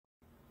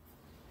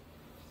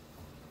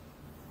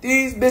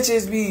These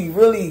bitches be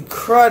really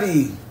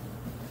cruddy.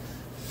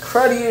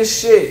 Cruddy as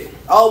shit.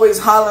 Always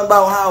hollering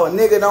about how a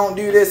nigga don't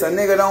do this, a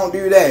nigga don't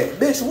do that.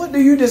 Bitch, what do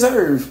you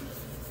deserve?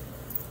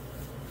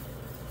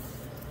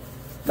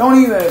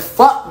 Don't even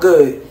fuck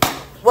good.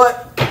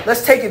 What?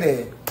 Let's take it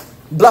in.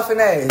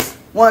 Bluffing ass.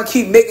 Wanna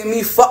keep making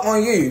me fuck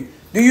on you.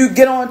 Do you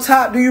get on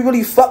top? Do you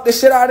really fuck the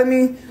shit out of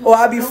me? Or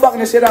I be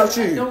fucking the shit out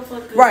you? Don't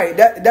fuck good. Right,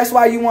 that's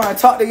why you wanna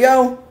talk to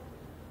yo?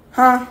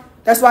 Huh?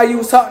 That's why you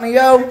was talking to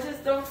yo? I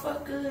just don't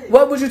fuck good.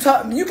 What would you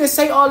talk? You can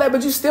say all that,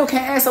 but you still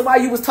can't answer why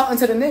you was talking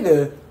to the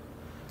nigga.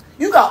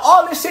 You got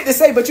all this shit to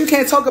say, but you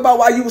can't talk about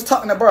why you was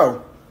talking to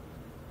bro.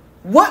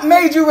 What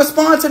made you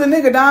respond to the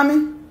nigga,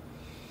 Diamond?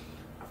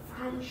 I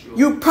promise you.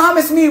 You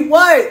promised me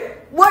what?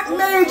 What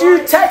made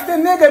you text the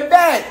nigga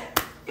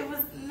back? It was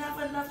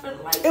never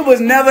nothing like that. It was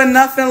never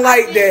nothing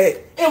like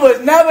that. It was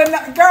never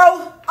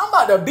girl, I'm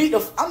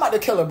about to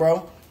kill her,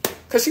 bro.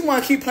 Cause she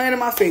wanna keep playing in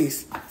my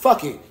face.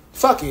 Fuck it.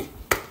 Fuck it.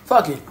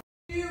 Fuck it.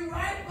 You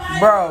right by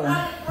Bro.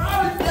 I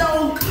promise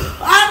you.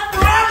 I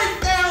promise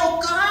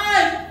you,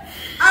 God.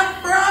 I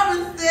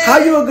promise you. How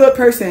you a good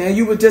person and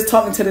you were just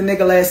talking to the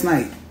nigga last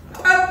night?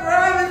 I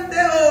promise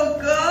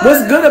you, God.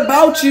 What's good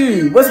about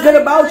you? What's good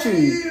about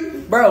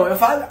you? Bro,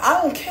 if I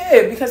don't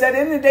care, because at the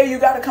end of the day, you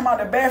got to come out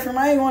the bathroom.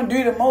 I ain't going to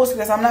do the most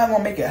because I'm not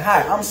going to make it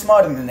hot. I'm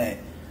smarter than that.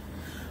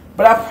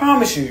 But I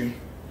promise you,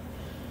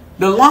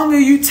 the longer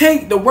you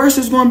take, the worse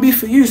it's going to be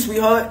for you,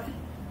 sweetheart.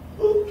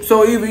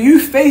 So either you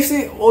face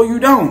it or you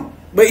don't.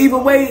 But either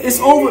way, it's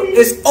over.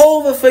 It's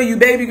over for you,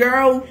 baby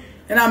girl.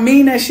 And I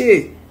mean that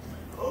shit.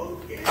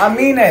 I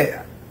mean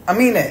that. I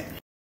mean that.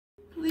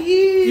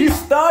 Please. You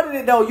started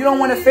it, though. You don't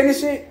want to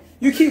finish it?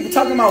 You keep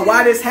talking about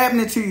why this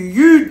happening to you.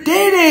 You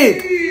did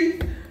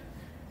it.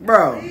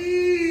 Bro.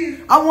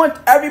 I want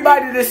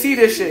everybody to see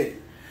this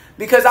shit.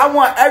 Because I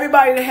want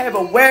everybody to have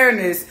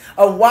awareness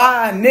of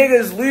why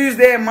niggas lose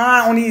their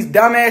mind on these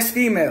dumbass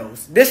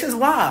females. This is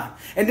why.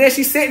 And then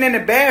she's sitting in the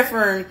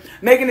bathroom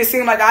making it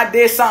seem like I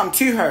did something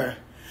to her.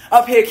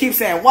 Up here keep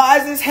saying, why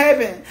is this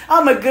happening?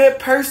 I'm a good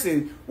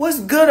person. What's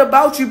good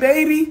about you,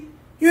 baby?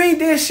 You ain't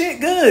did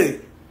shit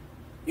good.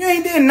 You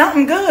ain't did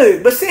nothing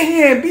good. But sit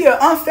here and be an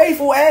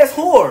unfaithful ass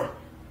whore.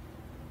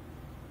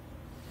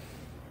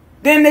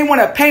 Then they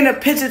want to paint a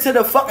picture to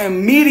the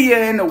fucking media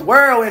and the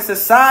world and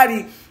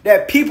society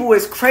that people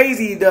is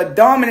crazy. The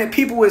dominant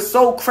people is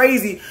so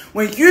crazy.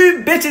 When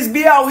you bitches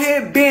be out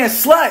here being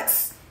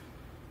sluts.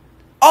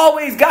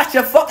 Always got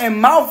your fucking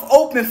mouth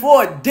open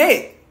for a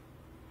dick.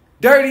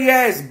 Dirty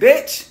ass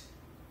bitch.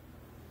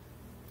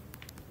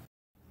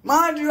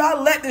 Mind you,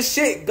 I let this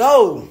shit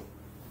go.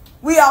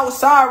 We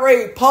outside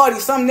ready to party.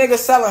 Some nigga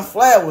selling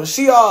flowers.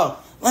 She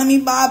let me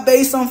buy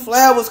bae some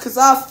flowers because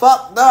I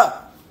fucked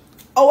up.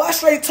 Oh, I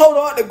straight told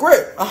her out the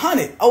grip.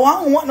 100. Oh,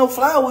 I don't want no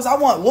flowers. I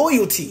want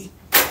loyalty.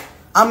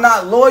 I'm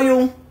not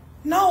loyal.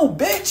 No,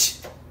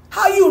 bitch.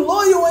 How you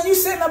loyal when you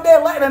sitting up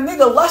there letting a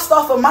nigga lust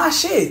off of my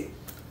shit?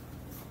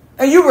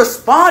 And you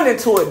responding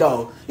to it,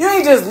 though. You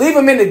ain't just leave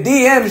them in the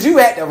DMs. You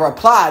had to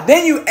reply.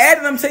 Then you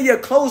added them to your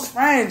close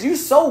friends. You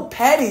so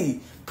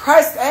petty.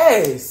 Pressed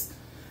ass.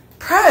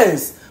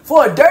 Press.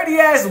 For a dirty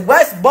ass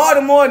West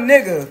Baltimore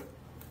nigga.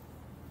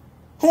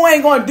 Who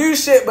ain't gonna do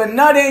shit but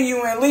nut in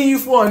you and leave you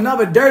for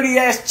another dirty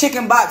ass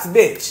chicken box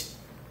bitch.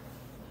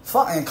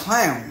 Fucking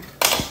clown.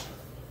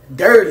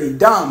 Dirty,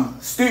 dumb,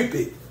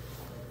 stupid.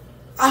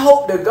 I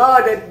hope to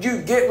God that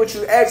you get what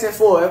you asking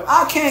for. If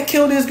I can't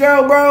kill this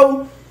girl,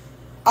 bro,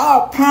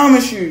 I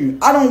promise you,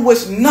 I don't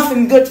wish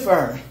nothing good for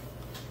her.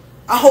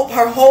 I hope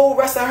her whole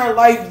rest of her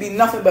life be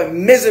nothing but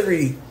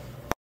misery.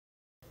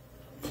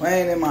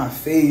 Playing in my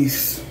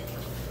face.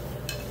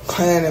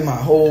 Playing in my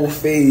whole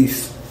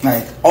face.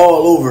 Like,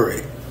 all over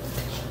it.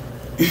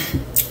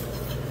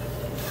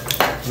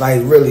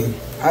 Like, really.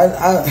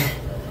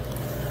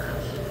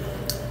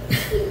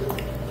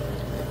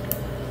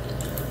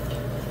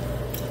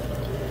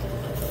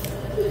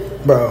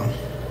 Bro.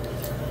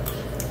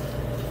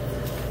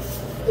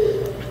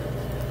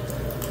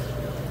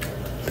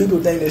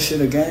 People think this shit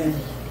a game.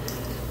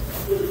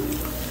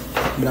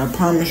 But I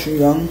promise you,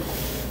 young.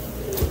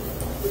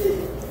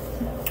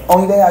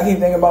 Only thing I keep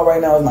thinking about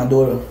right now is my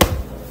daughter.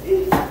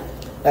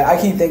 Like,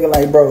 I keep thinking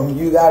like, bro,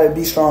 you gotta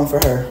be strong for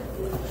her.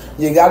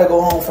 You gotta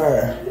go home for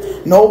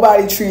her.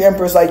 Nobody treat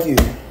Empress like you.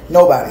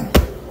 Nobody.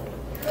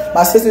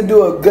 My sister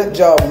do a good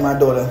job with my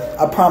daughter.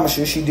 I promise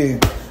you, she do.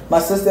 My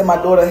sister and my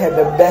daughter have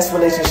the best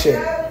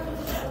relationship.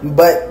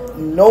 But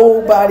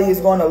nobody is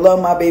gonna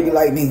love my baby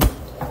like me.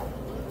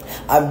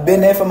 I've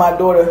been there for my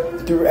daughter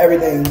through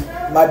everything.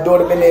 My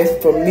daughter been there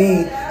for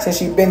me since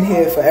she been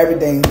here for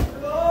everything.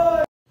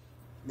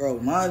 Bro,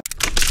 my